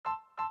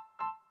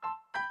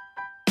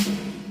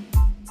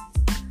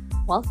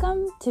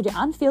Welcome to the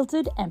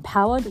Unfiltered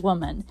Empowered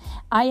Woman.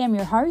 I am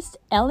your host,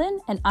 Ellen,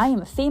 and I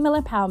am a female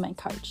empowerment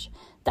coach.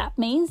 That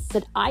means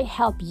that I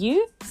help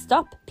you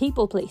stop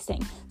people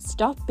pleasing,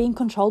 stop being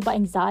controlled by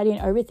anxiety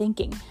and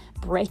overthinking,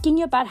 breaking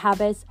your bad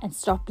habits, and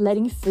stop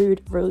letting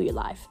food rule your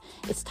life.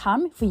 It's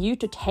time for you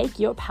to take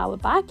your power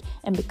back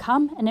and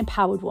become an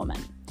empowered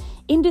woman.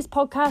 In this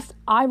podcast,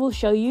 I will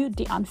show you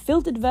the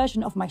unfiltered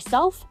version of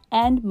myself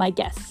and my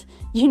guests.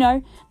 You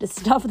know, the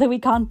stuff that we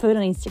can't put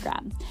on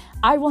Instagram.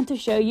 I want to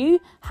show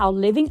you how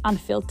living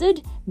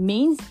unfiltered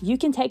means you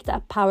can take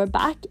that power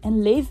back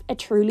and live a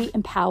truly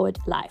empowered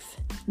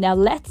life. Now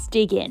let's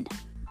dig in.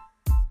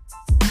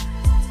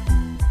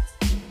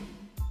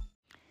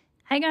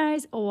 Hey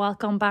guys,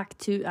 welcome back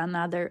to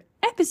another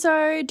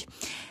episode.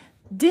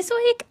 This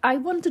week, I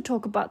want to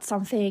talk about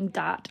something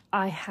that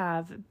I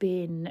have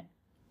been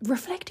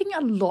reflecting a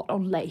lot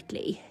on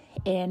lately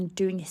and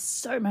doing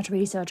so much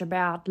research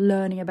about,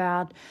 learning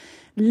about,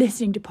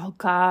 listening to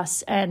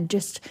podcasts, and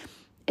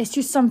it's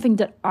just something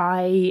that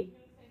I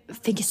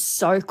think is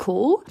so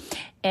cool,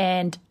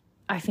 and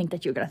I think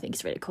that you're going to think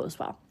it's really cool as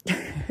well.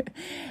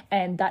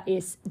 And that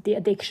is the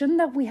addiction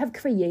that we have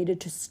created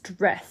to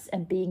stress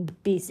and being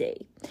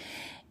busy.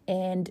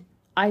 And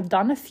I've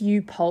done a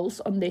few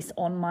polls on this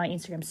on my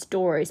Instagram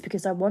stories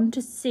because I want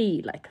to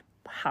see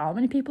how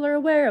many people are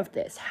aware of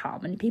this? How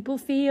many people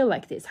feel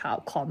like this? How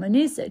common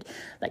is it?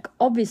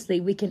 Obviously,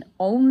 we can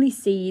only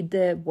see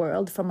the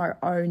world from our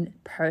own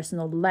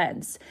personal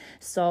lens.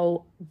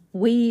 So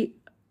we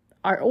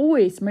are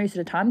always, most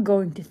of the time,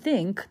 going to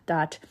think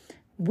that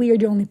we are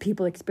the only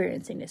people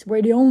experiencing this.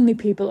 We're the only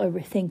people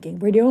overthinking.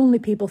 We're the only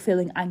people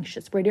feeling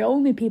anxious. We're the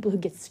only people who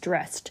get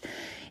stressed.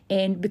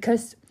 And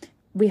because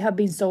we have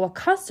been so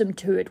accustomed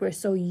to it, we're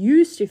so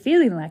used to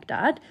feeling like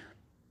that,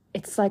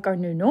 it's like our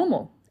new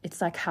normal. It's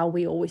like how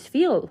we always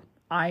feel.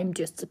 I'm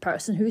just a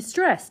person who's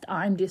stressed.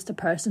 I'm just a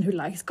person who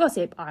likes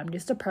gossip. I'm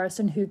just a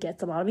person who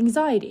gets a lot of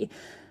anxiety.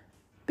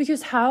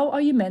 Because how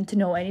are you meant to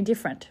know any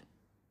different?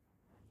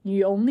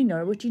 You only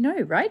know what you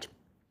know, right?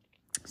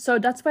 So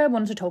that's why I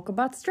wanted to talk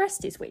about stress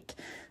this week.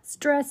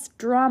 Stress,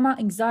 drama,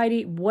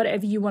 anxiety,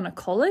 whatever you want to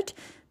call it.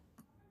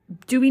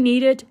 Do we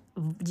need it?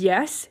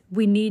 Yes,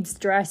 we need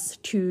stress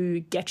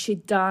to get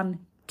shit done,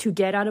 to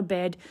get out of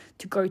bed,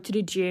 to go to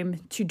the gym,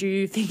 to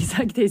do things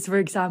like this, for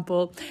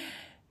example.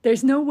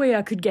 There's no way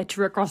I could get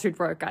to a CrossFit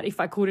workout if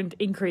I couldn't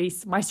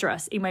increase my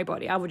stress in my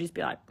body. I would just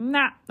be like,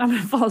 nah, I'm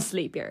going to fall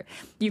asleep here.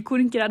 You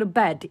couldn't get out of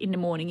bed in the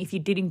morning if you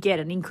didn't get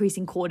an increase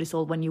in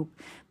cortisol when you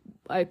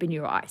open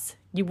your eyes.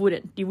 You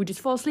wouldn't. You would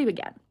just fall asleep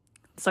again.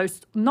 So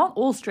not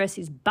all stress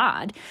is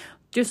bad,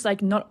 just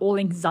like not all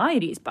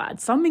anxiety is bad.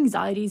 Some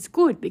anxiety is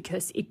good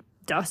because it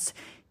does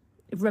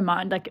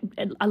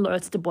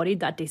alerts the body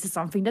that this is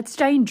something that's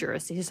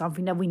dangerous. This is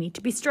something that we need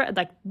to be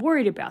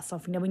worried about,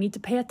 something that we need to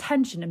pay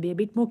attention and be a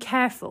bit more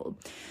careful.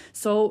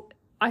 So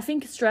I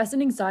think stress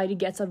and anxiety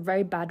gets a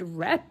very bad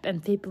rep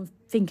and people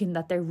thinking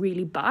that they're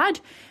really bad,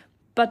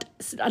 but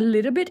a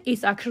little bit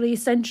is actually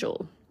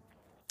essential.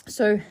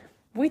 So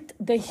with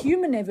the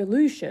human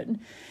evolution,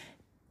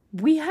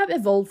 we have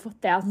evolved for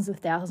thousands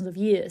of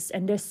years,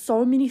 and there's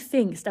so many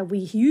things that we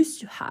used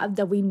to have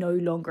that we no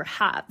longer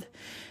have.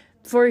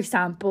 For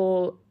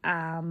example,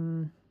 I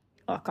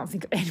can't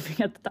think of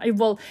anything at the time.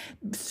 Well,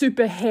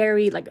 super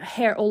hairy,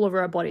 hair all over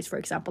our bodies, for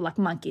example, like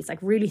monkeys,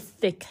 really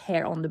thick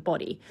hair on the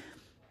body.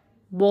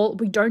 Well,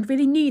 we don't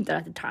really need that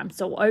at the time.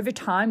 So over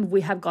time,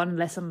 we have gotten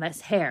less and less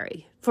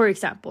hairy. For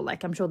example,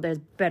 I'm sure there's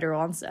better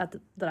ones that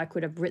I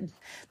could have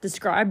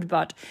described,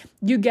 but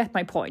you get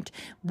my point.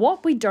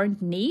 What we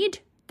don't need,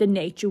 the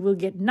nature will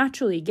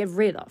naturally get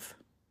rid of.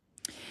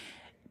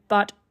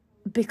 But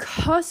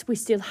because we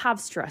still have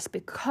stress,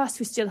 because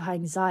we still have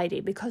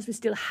anxiety, because we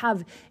still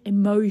have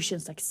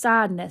emotions like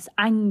sadness,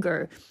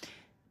 anger,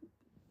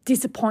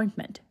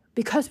 disappointment,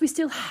 because we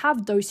still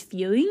have those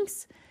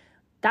feelings,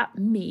 that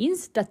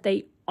means that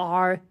they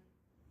are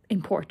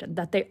important,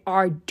 that they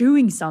are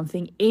doing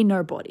something in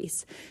our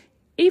bodies.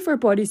 If our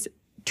bodies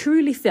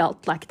truly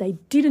felt like they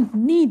didn't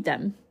need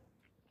them,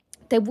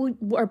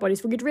 our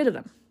bodies would get rid of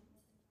them.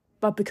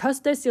 But because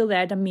they're still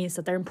there, that means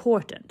that they're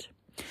important.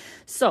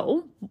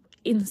 So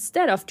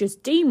instead of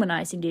just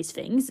demonizing these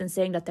things and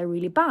saying that they're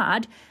really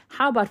bad,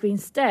 how about we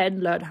instead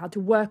learn how to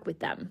work with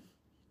them?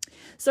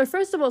 So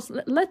first of all,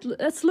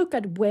 let's look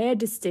at where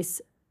does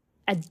this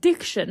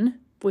addiction,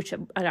 which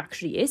it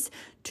actually is,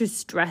 to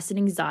stress and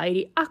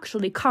anxiety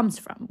actually comes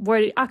from, where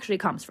it actually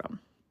comes from.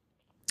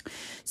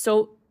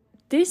 So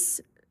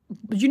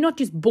you're not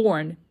just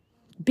born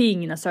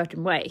being in a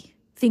certain way,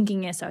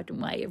 thinking in a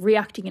certain way,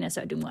 reacting in a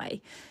certain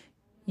way.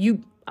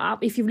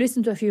 If you've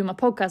listened to a few of my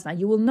podcasts now,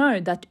 you will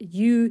know that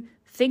you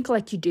think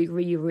like you do,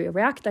 you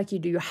react like you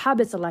do, your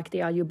habits are like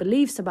they are, your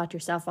beliefs about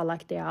yourself are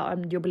like they are,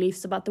 and your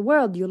beliefs about the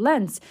world, your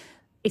lens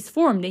is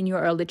formed in your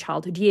early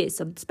childhood years,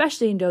 so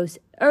especially in those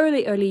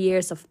early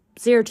years of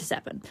 0 to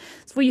 7.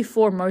 It's where you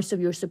form most of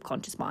your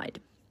subconscious mind.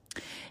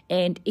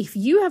 And if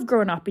you have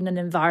grown up in an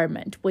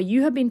environment where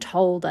you have been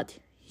told that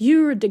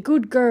you're the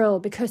good girl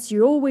because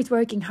you're always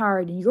working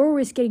hard and you're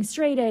always getting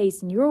straight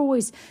A's and you're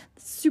always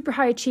super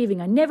high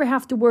achieving. I never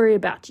have to worry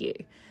about you.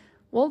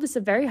 Well, there's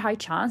a very high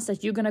chance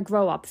that you're going to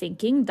grow up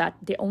thinking that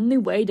the only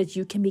way that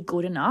you can be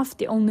good enough,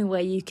 the only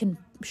way you can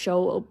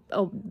show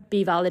or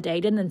be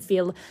validated and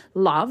feel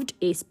loved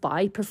is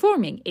by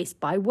performing, is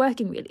by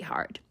working really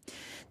hard.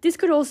 This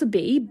could also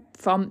be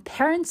from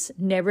parents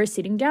never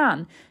sitting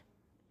down.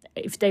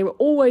 If they were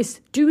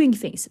always doing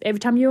things, every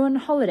time you're on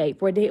holiday,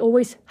 were they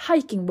always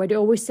hiking, were they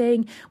always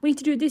saying, we need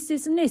to do this,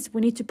 this, and this, we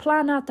need to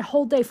plan out the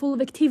whole day full of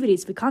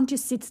activities, we can't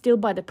just sit still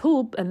by the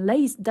pool and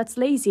that's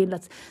lazy and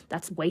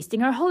that's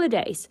wasting our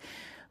holidays.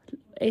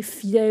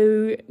 If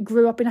you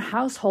grew up in a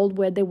household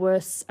where there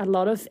was a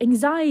lot of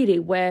anxiety,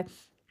 where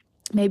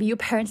maybe your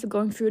parents were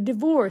going through a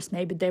divorce.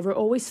 Maybe they were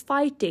always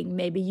fighting.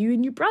 Maybe you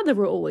and your brother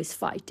were always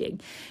fighting.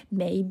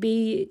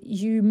 Maybe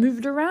you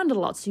moved around a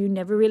lot, so you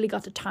never really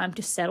got the time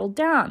to settle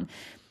down.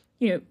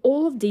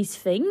 All of these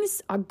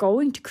things are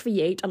going to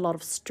create a lot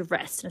of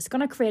stress, and it's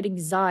going to create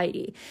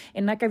anxiety.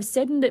 And like I've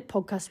said in the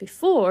podcast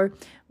before,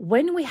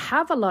 when we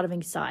have a lot of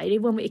anxiety,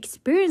 when we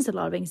experience a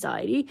lot of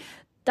anxiety,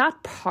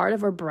 that part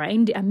of our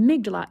brain, the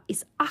amygdala,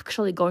 is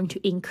actually going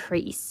to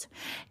increase.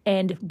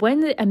 And when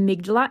the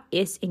amygdala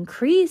is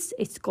increased,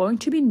 it's going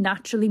to be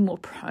naturally more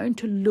prone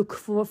to look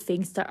for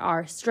things that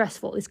are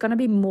stressful. It's going to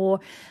be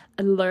more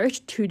alert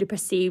to the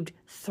perceived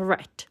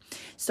threat.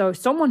 So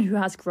someone who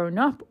has grown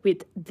up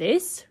with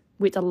this,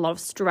 with a lot of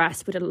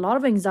stress, with a lot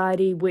of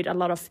anxiety, with a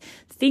lot of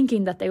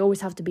thinking that they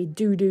always have to be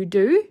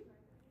do,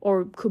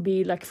 or it could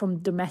be like from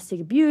domestic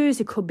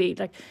abuse, it could be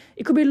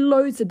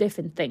loads of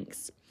different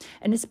things.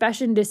 And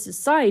especially in this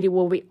society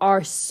where we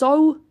are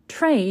so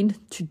trained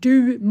to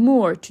do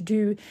more, to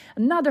do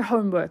another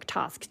homework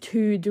task,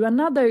 to do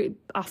another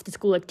after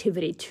school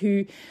activity,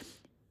 to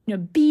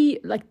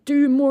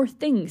do more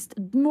things.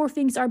 More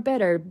things are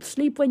better.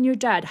 Sleep when you're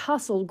dead,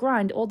 hustle,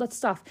 grind, all that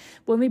stuff.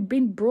 When we've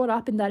been brought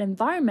up in that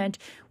environment,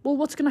 well,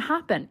 what's going to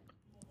happen?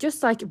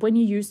 Just like when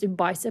you use the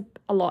bicep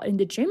a lot in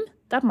the gym,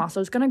 that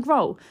muscle is going to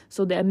grow.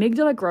 So the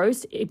amygdala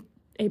grows. It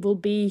will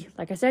be,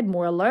 like I said,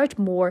 more alert,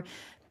 more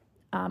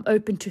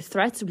open to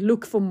threats,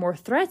 look for more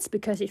threats,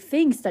 because it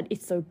thinks that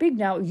it's so big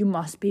now, you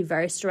must be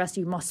very stressed,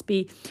 you must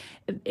be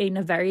in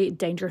a very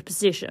dangerous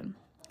position.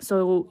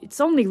 So it's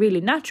only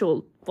really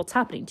natural what's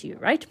happening to you,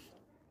 right?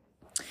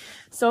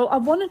 So I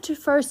wanted to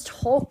first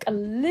talk a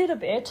little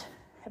bit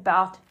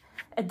about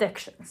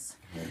addictions,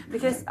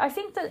 because I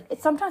think that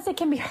sometimes it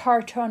can be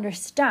hard to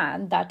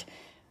understand that,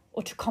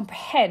 or to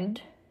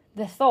comprehend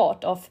the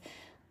thought of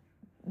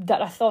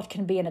that a thought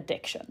can be an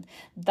addiction,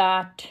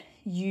 that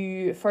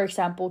you, for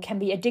example, can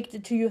be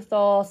addicted to your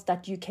thoughts,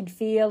 that you can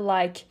feel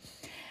like,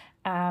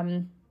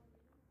 that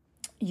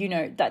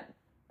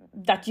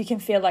you can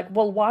feel like,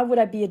 well, why would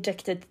I be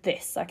addicted to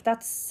this? Like,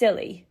 that's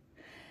silly.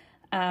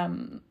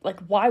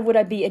 Why would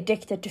I be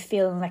addicted to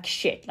feeling like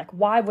shit? Like,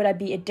 why would I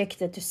be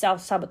addicted to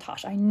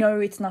self-sabotage? I know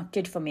it's not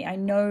good for me. I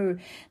know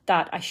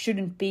that I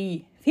shouldn't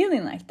be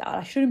feeling like that.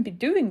 I shouldn't be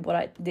doing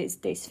these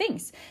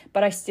things,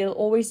 but I still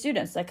always do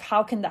this. Like,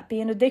 how can that be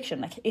an addiction?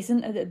 Like,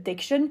 isn't an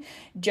addiction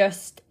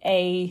just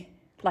a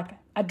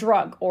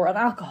drug or an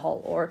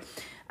alcohol or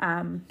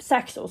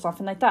sex or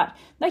something like that?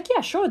 Like,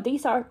 yeah, sure,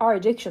 these are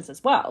addictions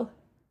as well.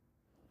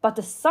 But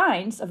the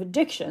signs of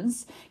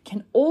addictions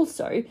can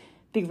also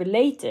be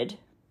related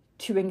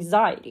to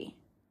anxiety,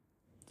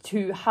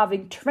 to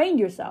having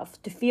trained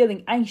yourself to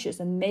feeling anxious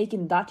and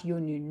making that your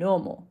new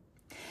normal.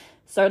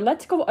 So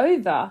let's go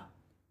over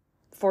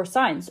 4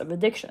 signs of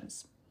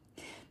addictions.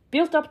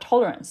 Built up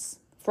tolerance.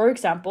 For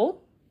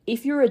example,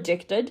 if you're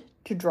addicted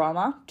to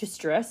drama, to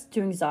stress,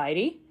 to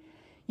anxiety,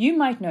 you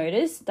might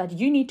notice that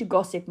you need to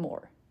gossip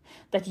more,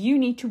 that you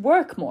need to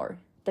work more,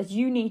 that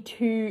you need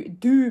to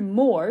do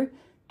more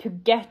to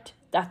get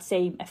that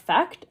same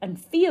effect and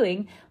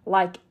feeling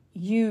like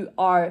you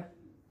are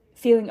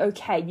feeling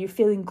okay, you're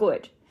feeling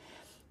good.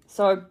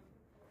 So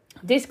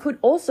this could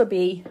also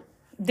be,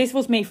 this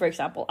was me, for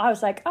example. I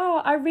was like,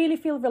 I really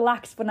feel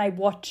relaxed when I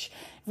watch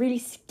really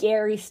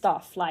scary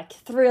stuff, like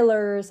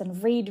thrillers,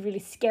 and read really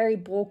scary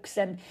books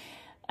and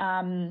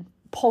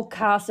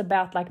podcasts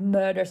about like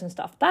murders and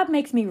stuff. That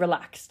makes me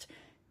relaxed.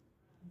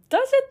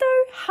 Does it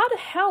though? How the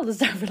hell does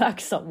that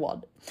relax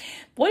someone?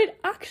 What it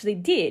actually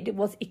did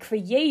was it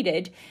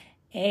created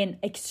an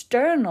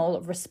external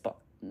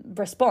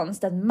response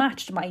that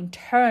matched my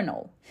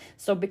internal.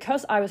 So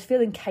because I was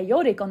feeling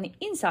chaotic on the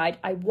inside,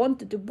 I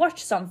wanted to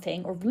watch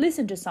something or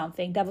listen to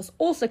something that was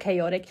also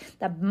chaotic,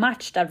 that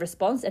matched that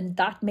response, and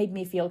that made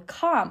me feel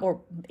calm,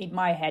 or in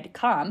my head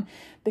calm,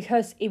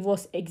 because it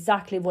was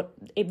exactly what,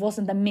 it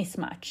wasn't a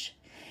mismatch.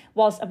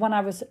 Whilst when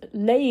I was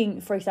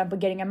laying, for example,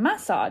 getting a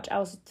massage, I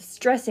was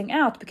stressing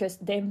out because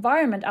the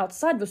environment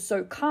outside was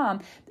so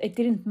calm, it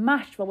didn't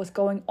match what was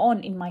going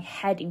on in my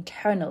head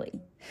internally.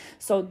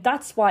 So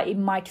that's why it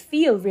might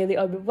feel really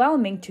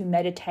overwhelming to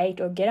meditate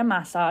or get a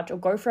massage or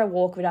go for a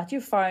walk without your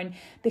phone,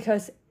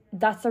 because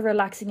that's a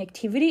relaxing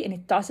activity and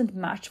it doesn't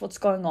match what's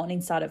going on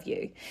inside of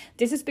you.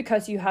 This is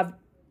because you have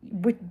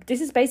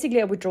this is basically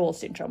a withdrawal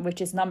syndrome,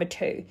 which is number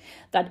 2,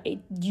 that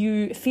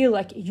you feel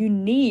like you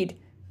need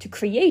to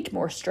create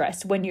more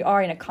stress when you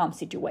are in a calm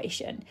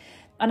situation.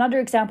 Another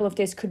example of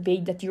this could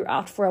be that you're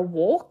out for a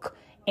walk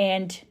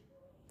and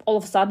all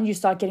of a sudden you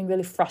start getting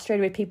really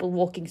frustrated with people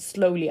walking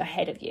slowly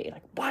ahead of you.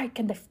 Like, why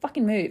can't they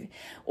fucking move?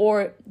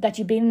 Or that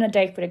you've been on a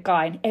date with a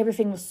guy and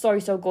everything was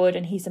so good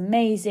and he's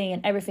amazing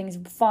and everything's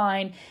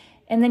fine.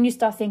 And then you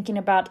start thinking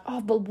about,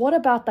 oh, but what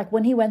about like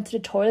when he went to the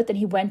toilet and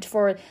he went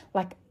for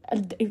like,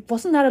 it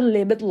wasn't that a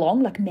little bit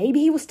long? Like maybe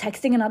he was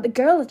texting another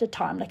girl at the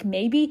time. Like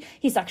maybe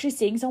he's actually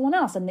seeing someone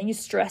else. And then you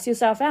stress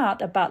yourself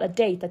out about a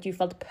date that you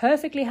felt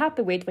perfectly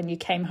happy with when you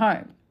came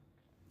home.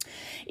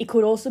 It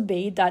could also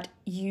be that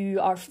you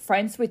are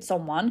friends with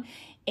someone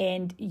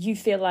and you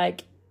feel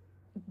like,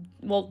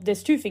 well,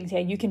 there's 2 things here.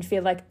 You can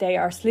feel like they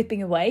are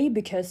slipping away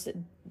because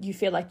you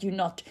feel like you're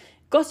not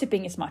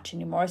gossiping as much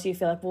anymore. So you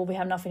feel like, well, we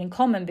have nothing in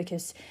common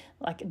because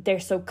like they're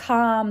so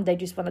calm, they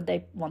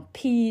want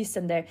peace,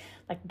 and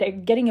they're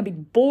getting a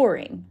bit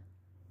boring.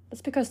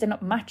 That's because they're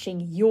not matching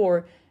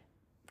your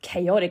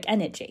chaotic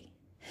energy.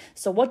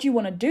 So what you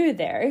want to do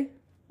there,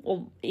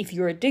 well, if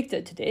you're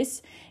addicted to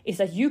this, is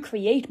that you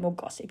create more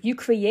gossip, you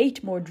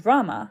create more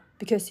drama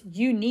because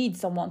you need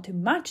someone to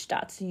match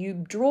that. So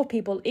you draw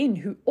people in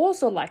who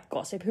also like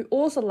gossip, who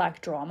also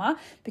like drama,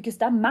 because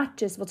that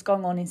matches what's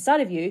going on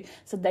inside of you.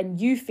 So then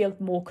you feel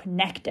more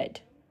connected.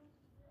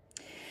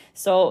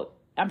 So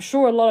I'm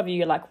sure a lot of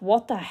you are like,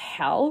 what the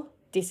hell?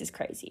 This is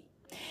crazy.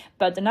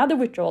 But another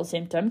withdrawal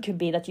symptom could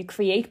be that you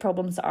create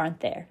problems that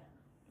aren't there.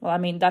 Well, I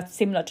mean, that's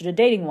similar to the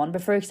dating one.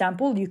 But for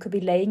example, you could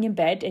be laying in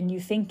bed and you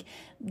think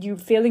you're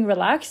feeling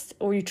relaxed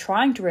or you're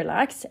trying to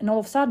relax. And all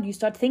of a sudden you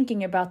start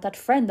thinking about that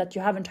friend that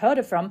you haven't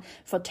heard from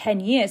for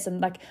 10 years.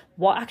 And like,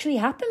 what actually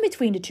happened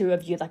between the 2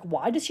 of you? Like,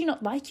 why does she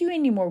not like you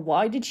anymore?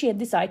 Why did she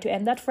decide to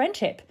end that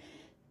friendship?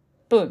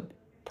 Boom.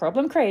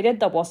 Problem created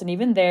that wasn't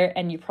even there.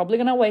 And you're probably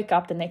going to wake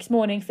up the next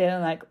morning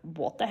feeling like,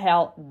 what the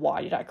hell?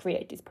 Why did I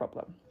create this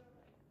problem?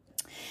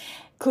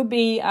 Could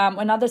be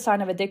another sign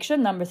of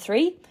addiction, number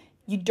 3.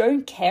 You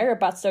don't care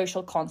about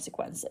social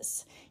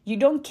consequences. You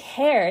don't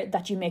care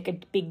that you make a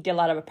big deal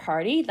out of a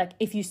party. Like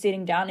if you're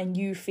sitting down and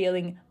you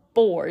feeling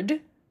bored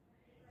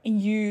and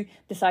you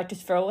decide to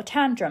throw a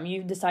tantrum,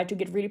 you decide to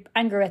get really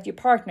angry at your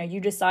partner,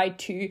 you decide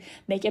to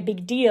make a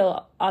big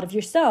deal out of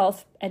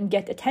yourself and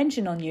get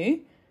attention on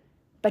you,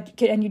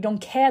 and you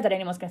don't care that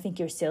anyone's going to think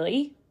you're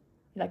silly.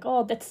 You're like,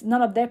 oh, that's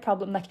none of their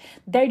problem. Like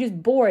they're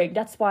just boring.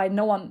 That's why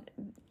no one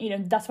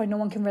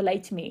can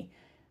relate to me.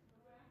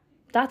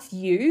 That's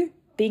you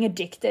being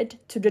addicted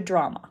to the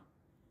drama.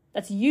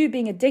 That's you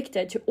being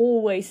addicted to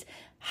always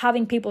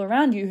having people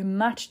around you who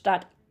match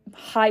that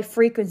high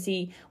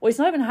frequency, or it's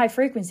not even high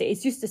frequency,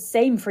 it's just the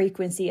same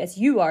frequency as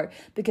you are,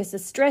 because the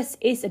stress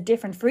is a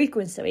different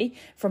frequency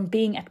from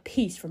being at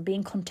peace, from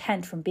being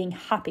content, from being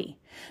happy.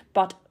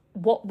 But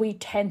what we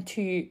tend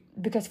to,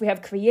 because we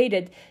have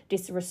created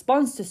this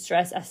response to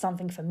stress as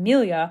something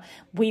familiar,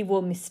 we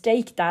will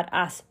mistake that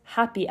as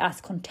happy, as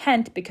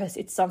content, because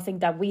it's something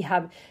that we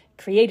have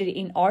created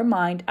in our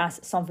mind as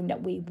something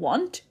that we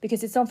want,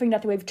 because it's something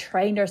that we've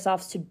trained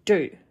ourselves to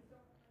do.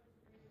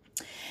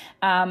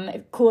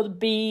 It could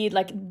be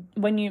like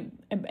when you,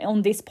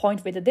 on this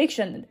point with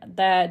addiction,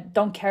 that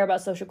don't care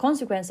about social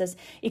consequences,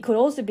 it could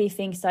also be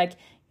things like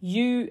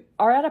you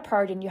are at a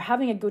party and you're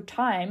having a good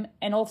time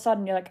and all of a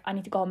sudden you're like, I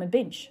need to go home and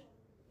binge,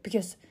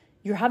 because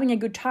you're having a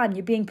good time,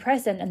 you're being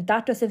present, and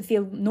that doesn't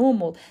feel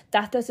normal.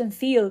 That doesn't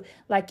feel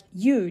like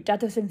you. That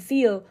doesn't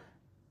feel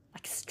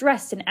like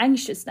stress and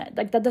anxiousness.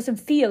 Like that doesn't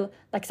feel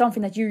like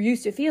something that you're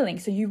used to feeling.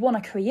 So you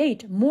want to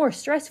create more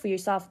stress for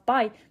yourself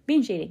by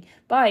binge eating,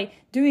 by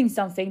doing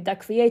something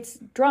that creates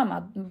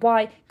drama,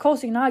 by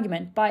causing an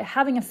argument, by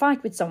having a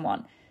fight with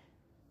someone,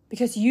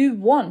 because you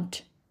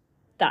want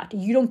that.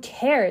 You don't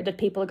care that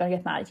people are going to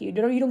get mad at you.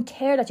 You don't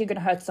care that you're going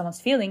to hurt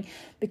someone's feeling,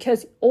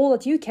 because all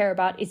that you care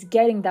about is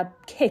getting that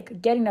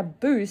kick, getting that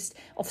boost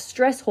of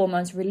stress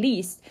hormones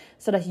released,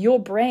 so that your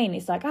brain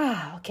is like,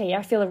 okay,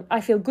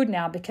 I feel good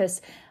now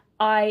because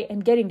I am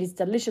getting this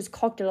delicious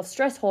cocktail of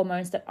stress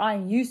hormones that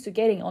I'm used to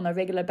getting on a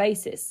regular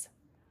basis.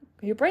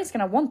 Your brain's going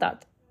to want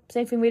that.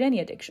 Same thing with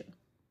any addiction.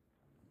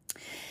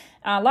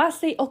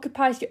 Lastly,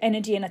 occupies your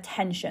energy and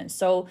attention.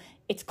 So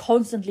it's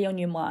constantly on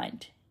your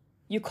mind.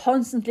 You're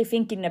constantly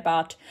thinking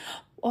about,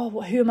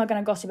 oh, who am I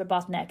going to gossip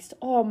about next?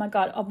 Oh my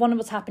God, I wonder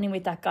what's happening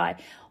with that guy.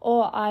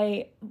 Or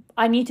I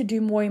need to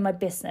do more in my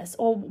business.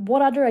 Or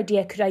what other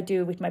idea could I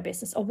do with my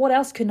business? Or what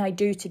else can I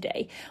do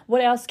today?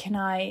 What else can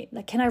I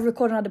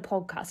record another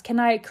podcast? Can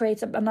I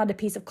create another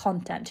piece of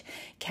content?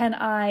 Can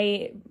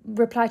I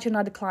reply to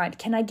another client?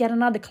 Can I get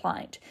another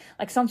client?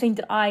 Like something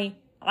that I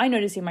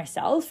notice in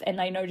myself,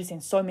 and I notice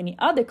in so many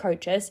other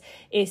coaches,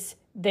 is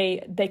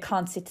they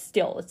can't sit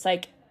still. It's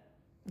like,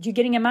 you're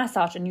getting a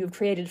massage and you've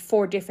created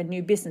 4 different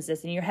new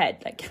businesses in your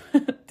head. Like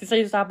this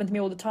used to happen to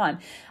me all the time.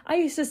 I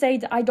used to say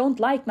that I don't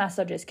like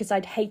massages because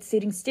I'd hate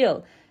sitting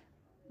still.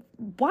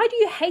 Why do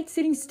you hate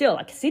sitting still?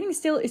 Like sitting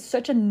still is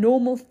such a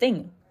normal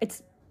thing.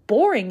 It's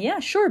boring, yeah,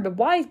 sure, but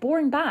why is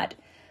boring bad?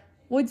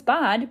 Well, it's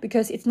bad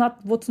because it's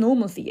not what's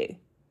normal for you.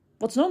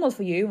 What's normal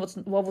for you,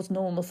 what was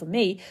normal for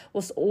me,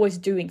 was always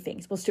doing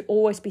things, was to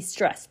always be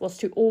stressed, was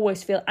to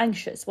always feel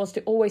anxious, was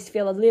to always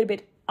feel a little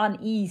bit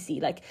uneasy,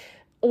 like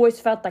always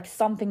felt like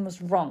something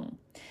was wrong.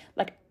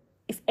 Like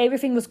if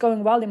everything was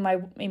going well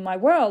in my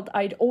world,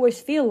 I'd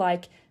always feel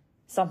like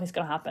something's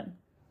gonna happen,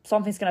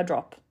 something's gonna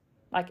drop,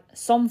 like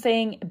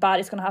something bad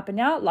is gonna happen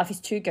now. Life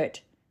is too good.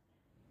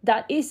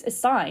 That is a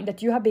sign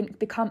that you have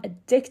become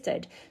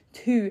addicted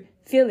to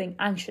feeling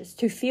anxious,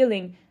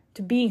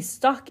 to being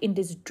stuck in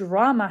this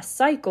drama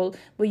cycle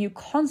where you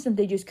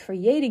constantly just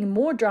creating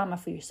more drama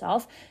for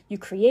yourself. You're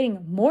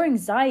creating more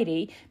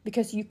anxiety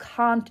because you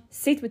can't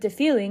sit with the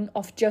feeling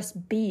of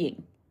just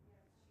being.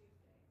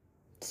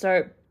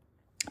 So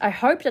I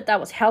hope that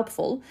was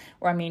helpful,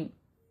 or I mean,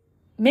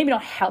 maybe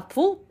not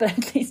helpful, but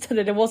at least that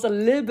it was a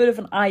little bit of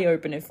an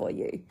eye-opener for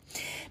you.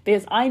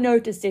 Because I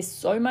noticed this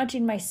so much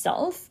in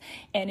myself,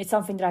 and it's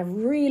something that I've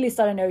really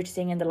started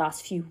noticing in the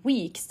last few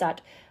weeks,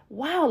 that,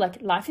 wow,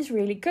 like life is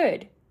really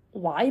good.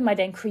 Why am I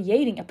then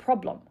creating a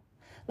problem?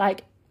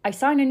 Like, I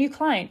sign a new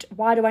client.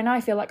 Why do I now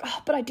feel like,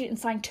 oh, but I didn't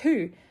sign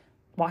 2?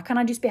 Why can't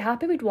I just be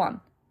happy with 1?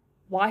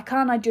 Why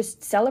can't I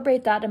just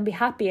celebrate that and be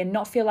happy and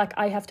not feel like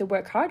I have to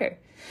work harder?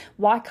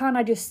 Why can't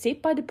I just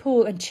sit by the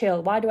pool and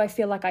chill? Why do I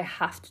feel like I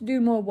have to do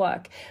more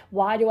work?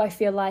 Why do I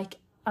feel like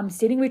I'm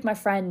sitting with my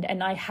friend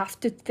and I have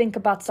to think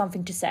about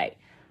something to say?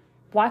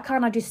 Why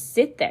can't I just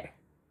sit there?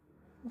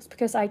 It's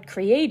because I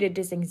created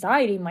this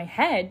anxiety in my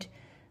head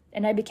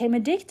and I became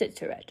addicted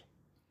to it.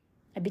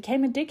 I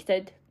became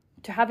addicted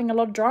to having a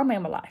lot of drama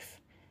in my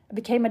life. I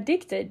became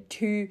addicted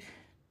to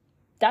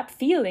that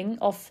feeling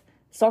of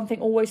something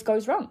always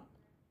goes wrong.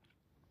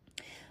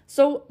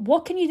 So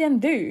what can you then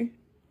do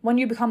when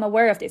you become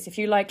aware of this? If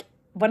you like,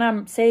 when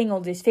I'm saying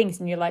all these things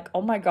and you're like,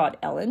 oh my God,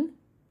 Ellen,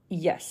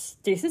 yes,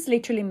 this is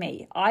literally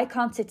me. I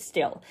can't sit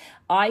still.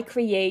 I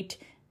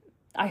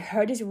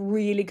heard this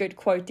really good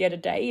quote the other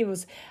day. It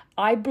was,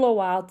 I blow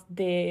out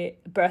the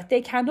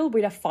birthday candle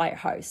with a fire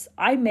hose.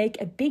 I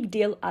make a big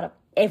deal out of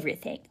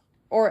everything.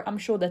 Or I'm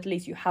sure that at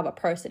least you have a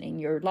person in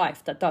your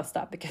life that does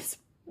that, because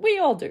we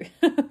all do.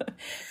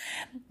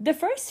 The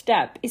first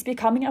step is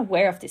becoming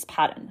aware of this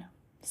pattern.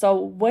 So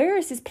where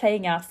is this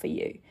playing out for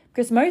you?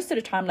 Because most of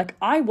the time, like,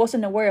 I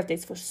wasn't aware of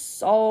this for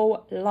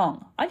so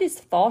long. I just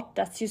thought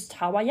that's just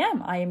how I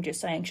am. I am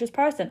just an anxious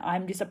person.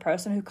 I'm just a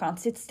person who can't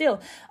sit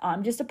still.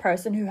 I'm just a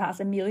person who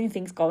has a million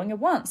things going at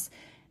once.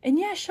 And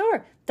yeah,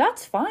 sure,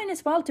 that's fine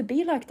as well to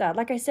be like that.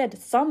 Like I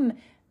said, some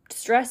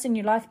stress in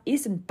your life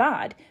isn't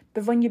bad,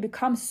 but when you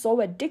become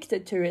so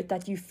addicted to it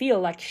that you feel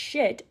like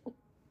shit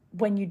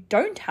when you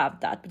don't have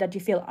that, but that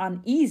you feel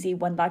uneasy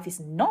when life is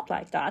not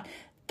like that,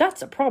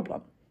 that's a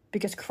problem,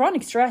 because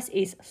chronic stress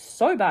is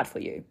so bad for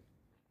you.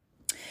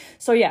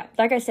 So yeah,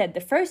 like I said, the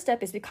first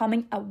step is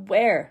becoming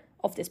aware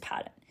of this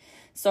pattern.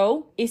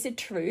 So is it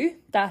true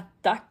that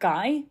that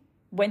guy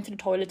went to the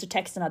toilet to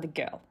text another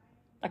girl?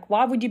 Like,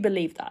 why would you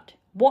believe that?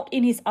 What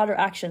in his other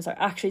actions are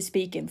actually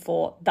speaking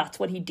for that's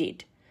what he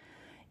did?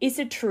 Is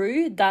it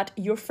true that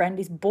your friend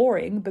is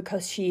boring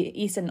because she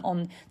isn't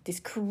on this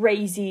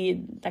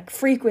crazy like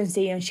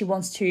frequency and she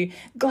wants to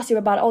gossip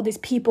about all these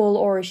people,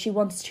 or she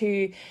wants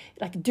to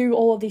like do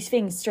all of these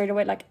things straight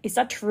away? Like, is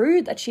that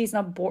true that she's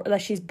not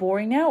that she's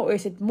boring now? Or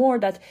is it more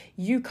that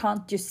you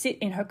can't just sit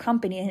in her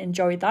company and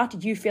enjoy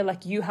that? You feel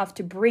like you have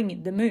to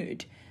bring the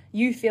mood.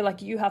 You feel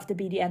like you have to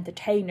be the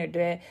entertainer,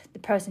 the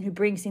person who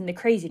brings in the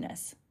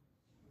craziness,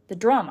 the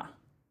drama.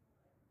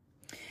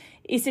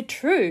 Is it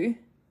true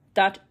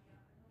that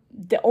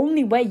the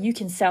only way you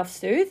can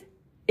self-soothe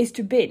is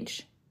to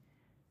binge?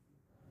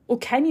 Or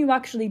can you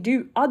actually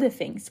do other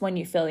things when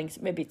you're feeling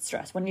a bit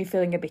stressed, when you're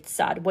feeling a bit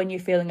sad, when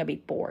you're feeling a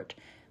bit bored?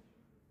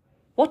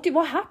 What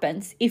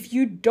happens if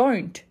you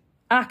don't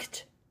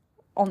act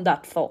on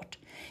that thought?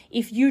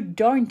 If you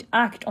don't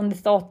act on the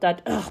thought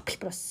that, oh,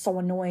 people are so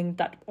annoying,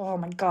 that, oh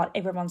my God,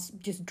 everyone's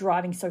just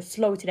driving so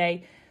slow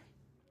today.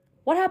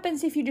 What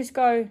happens if you just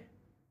go,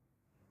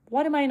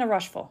 what am I in a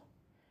rush for?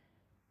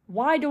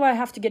 Why do I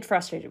have to get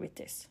frustrated with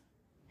this?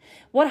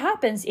 What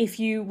happens if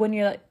you, when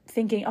you're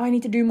thinking, oh, I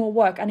need to do more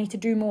work, I need to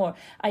do more,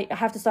 I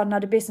have to start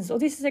another business, oh,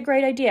 this is a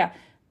great idea.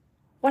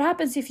 What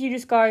happens if you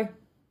just go,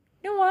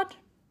 you know what?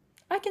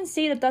 I can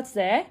see that that's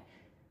there.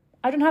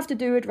 I don't have to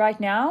do it right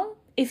now.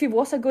 If it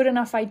was a good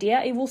enough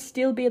idea, it will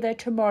still be there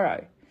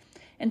tomorrow.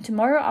 And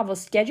tomorrow I will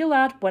schedule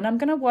out when I'm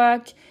going to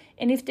work.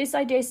 And if this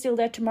idea is still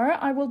there tomorrow,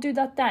 I will do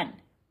that then.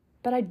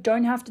 But I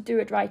don't have to do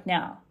it right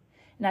now.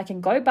 And I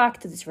can go back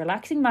to this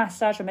relaxing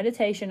massage or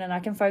meditation and I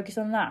can focus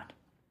on that.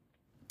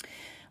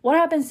 What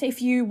happens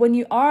if you, when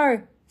you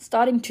are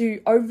starting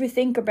to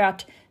overthink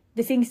about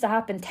the things that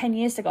happened 10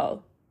 years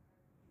ago,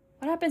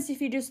 what happens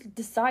if you just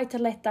decide to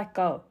let that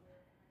go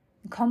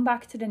and come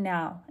back to the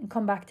now and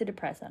come back to the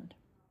present?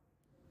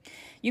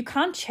 You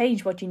can't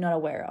change what you're not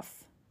aware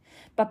of.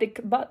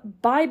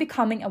 But by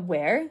becoming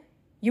aware,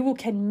 you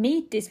can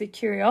meet this with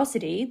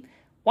curiosity.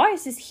 Why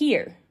is this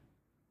here?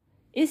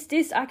 Is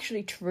this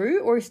actually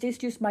true, or is this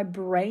just my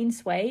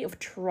brain's way of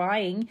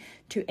trying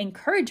to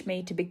encourage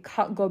me to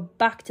go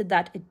back to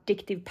that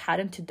addictive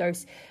pattern, to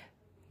those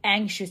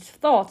anxious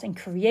thoughts, and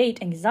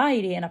create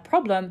anxiety and a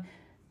problem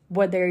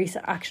where there is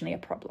actually a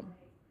problem?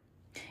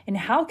 And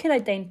how can I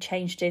then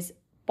change this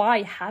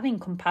by having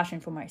compassion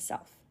for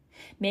myself?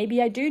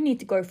 Maybe I do need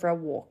to go for a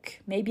walk.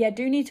 Maybe I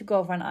do need to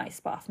go for an ice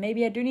bath.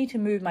 Maybe I do need to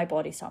move my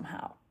body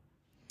somehow.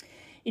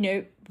 You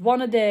know,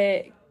 one of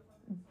the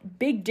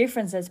big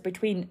differences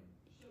between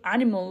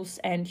animals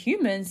and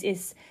humans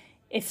is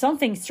if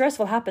something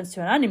stressful happens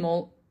to an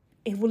animal,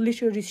 it will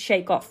literally just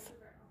shake off.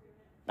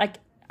 Like,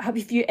 have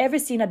you ever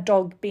seen a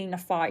dog being in a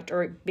fight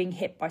or being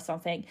hit by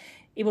something?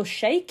 It will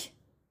shake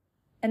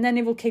and then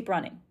it will keep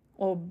running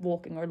or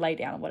walking or lay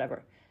down or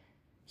whatever.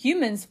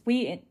 Humans,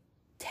 we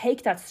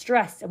take that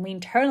stress and we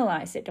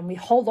internalize it and we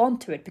hold on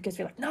to it because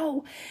we're like,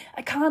 no,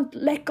 I can't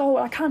let go.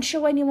 I can't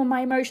show anyone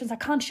my emotions. I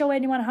can't show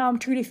anyone how I'm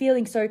truly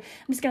feeling. So I'm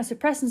just going to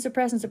suppress and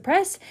suppress and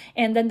suppress.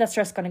 And then that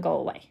stress is going to go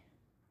away.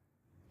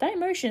 That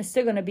emotion is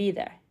still going to be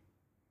there.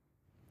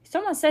 If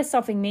someone says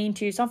something mean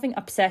to you, something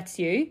upsets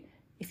you,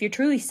 if you're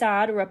truly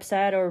sad or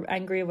upset or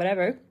angry or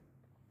whatever,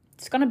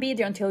 it's going to be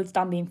there until it's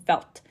done being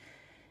felt.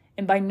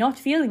 And by not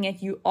feeling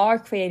it, you are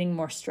creating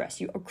more stress.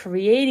 You are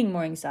creating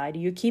more anxiety.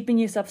 You're keeping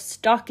yourself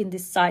stuck in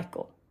this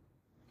cycle.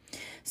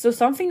 So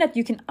something that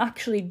you can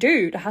actually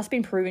do that has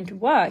been proven to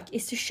work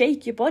is to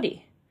shake your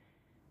body.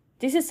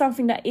 This is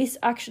something that is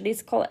actually,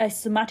 it's called a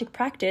somatic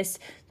practice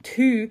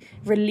to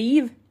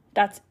relieve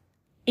that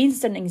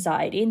instant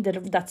anxiety and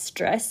that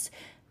stress.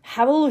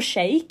 Have a little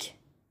shake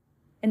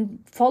and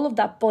follow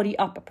that body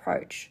up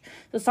approach.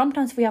 So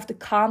sometimes we have to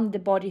calm the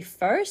body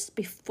first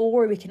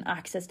before we can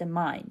access the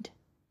mind.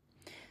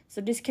 So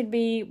this could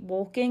be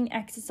walking,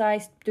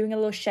 exercise, doing a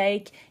little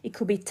shake. It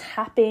could be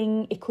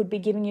tapping. It could be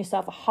giving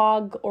yourself a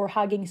hug or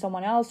hugging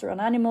someone else or an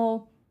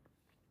animal.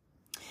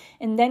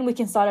 And then we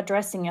can start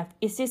addressing it.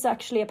 Is this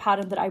actually a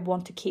pattern that I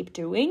want to keep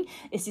doing?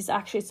 Is this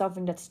actually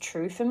something that's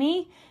true for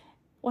me?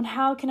 And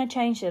how can I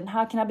change it? And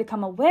how can I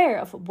become aware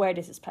of where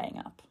this is playing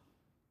up?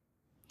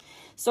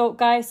 So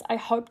guys, I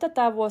hope that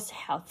was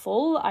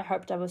helpful. I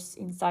hope that was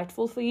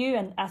insightful for you.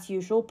 And as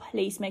usual,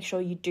 please make sure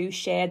you do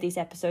share these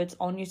episodes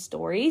on your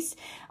stories.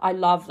 I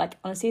love,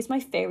 honestly, it's my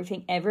favorite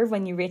thing ever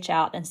when you reach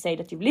out and say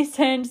that you've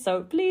listened.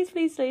 So please,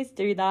 please, please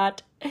do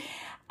that.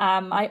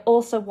 I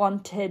also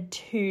wanted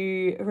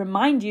to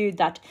remind you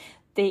that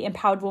the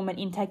Empowered Woman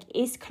intake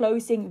is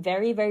closing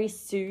very, very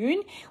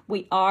soon.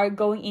 We are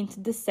going into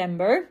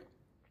December.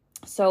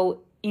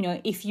 So,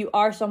 if you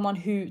are someone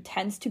who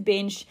tends to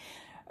binge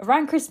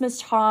around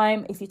Christmas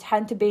time, if you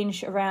tend to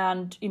binge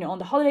around, on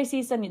the holiday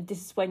season,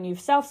 this is when you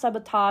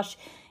self-sabotage,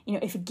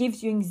 if it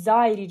gives you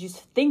anxiety just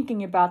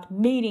thinking about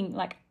meeting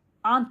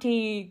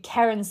Auntie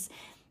Karen's,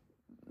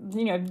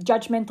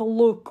 judgmental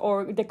look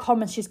or the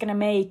comments she's going to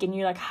make, and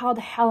you're like, how the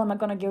hell am I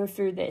going to go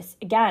through this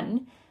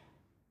again?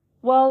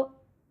 Well,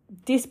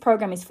 this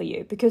program is for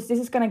you because this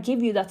is going to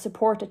give you that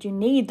support that you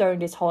need during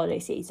this holiday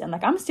season.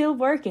 I'm still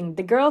working.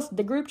 The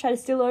group chat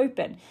is still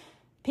open.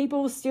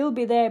 People will still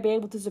be there, be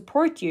able to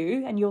support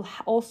you, and you'll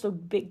also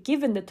be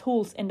given the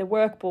tools and the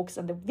workbooks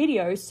and the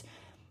videos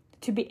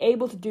to be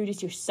able to do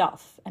this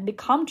yourself and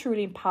become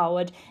truly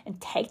empowered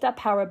and take that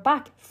power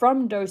back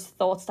from those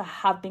thoughts that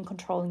have been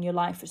controlling your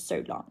life for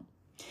so long.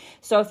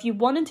 So if you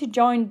wanted to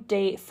join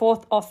the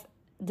 4th of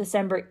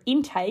December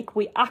intake,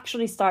 we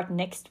actually start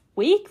next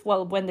week,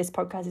 when this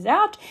podcast is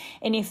out.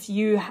 And if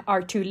you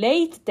are too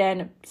late,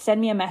 then send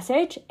me a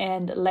message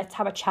and let's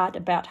have a chat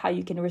about how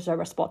you can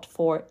reserve a spot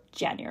for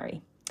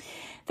January.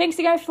 Thanks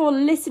you guys for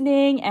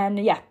listening, and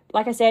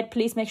like I said,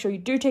 please make sure you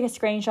do take a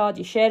screenshot,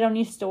 you share it on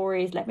your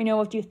stories, let me know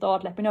what you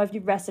thought, let me know if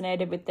you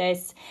resonated with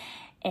this,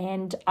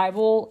 and I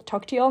will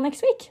talk to you all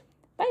next week.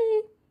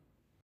 Bye!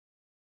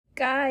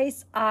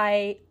 Guys,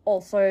 I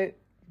also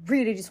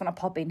really just want to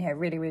pop in here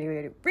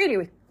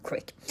really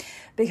quick,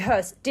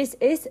 because this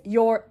is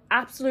your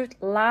absolute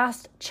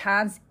last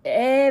chance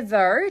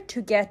ever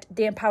to get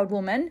the Empowered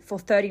Woman for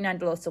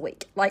 $39 a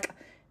week.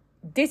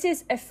 This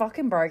is a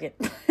fucking bargain.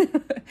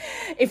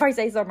 If I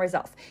say so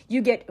myself.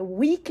 You get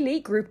weekly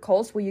group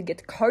calls where you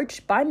get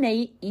coached by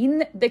me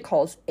in the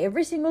calls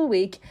every single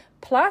week.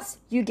 Plus,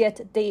 you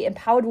get the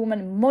Empowered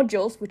Woman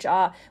modules, which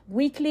are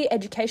weekly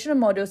educational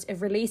modules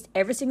released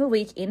every single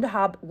week in the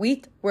hub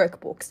with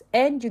workbooks.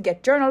 And you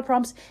get journal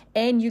prompts,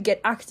 and you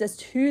get access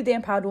to the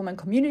Empowered Woman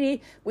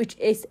community, which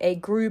is a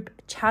group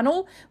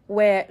channel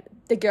where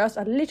the girls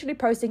are literally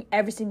posting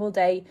every single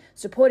day,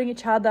 supporting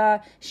each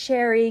other,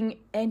 sharing,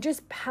 and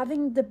just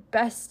having the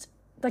best.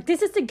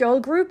 This is the girl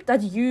group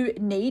that you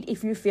need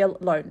if you feel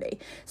lonely.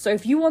 So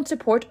if you want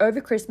support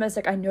over Christmas,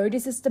 I know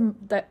this is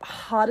the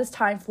hardest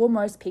time for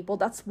most people.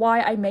 That's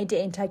why I made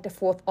the intake the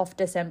 4th of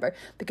December,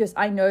 because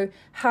I know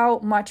how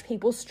much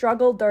people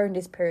struggle during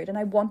this period. And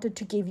I wanted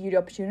to give you the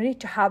opportunity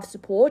to have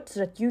support so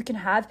that you can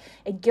have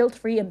a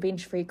guilt-free and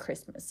binge-free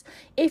Christmas.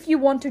 If you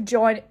want to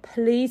join,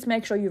 please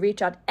make sure you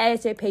reach out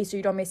ASAP so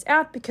you don't miss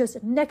out, because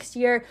next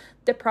year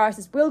the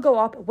prices will go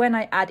up when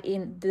I add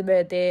in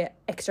the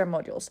extra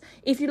modules.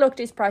 If you lock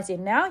this price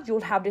in now,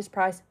 you'll have this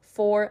price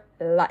for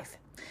life.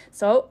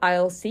 So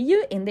I'll see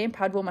you in the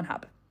Empowered Woman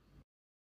Hub.